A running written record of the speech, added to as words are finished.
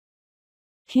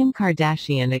Kim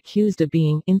Kardashian accused of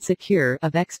being insecure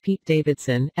of ex-Pete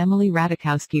Davidson Emily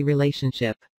Ratajkowski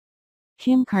relationship.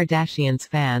 Kim Kardashian's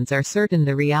fans are certain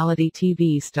the reality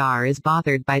TV star is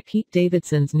bothered by Pete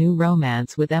Davidson's new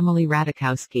romance with Emily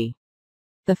Ratajkowski.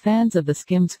 The fans of the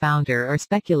Skims founder are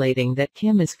speculating that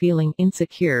Kim is feeling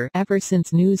insecure ever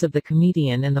since news of the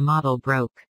comedian and the model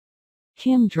broke.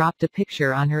 Kim dropped a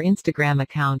picture on her Instagram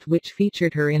account which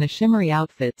featured her in a shimmery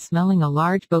outfit smelling a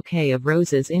large bouquet of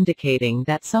roses, indicating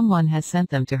that someone has sent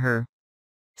them to her.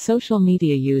 Social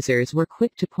media users were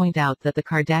quick to point out that the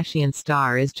Kardashian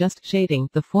star is just shading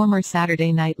the former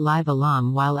Saturday Night Live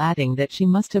alum, while adding that she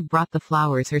must have brought the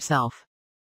flowers herself.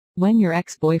 "When your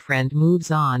ex-boyfriend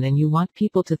moves on and you want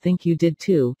people to think you did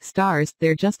too, stars,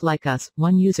 they're just like us,"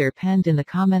 one user penned in the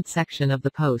comment section of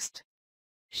the post.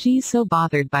 "She's so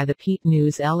bothered by the Pete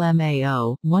news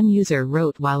LMAO," one user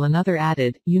wrote, while another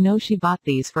added, "You know she bought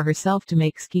these for herself to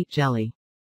make skeet jelly.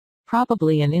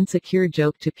 Probably an insecure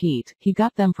joke to Pete, he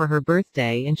got them for her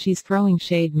birthday and she's throwing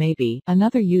shade maybe,"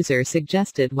 another user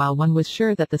suggested, while one was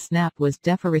sure that the snap was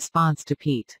a response to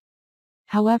Pete.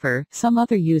 However, some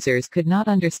other users could not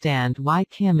understand why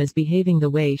Kim is behaving the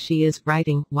way she is,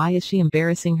 writing, "Why is she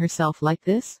embarrassing herself like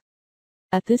this?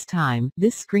 At this time,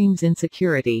 this screams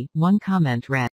insecurity," one comment read.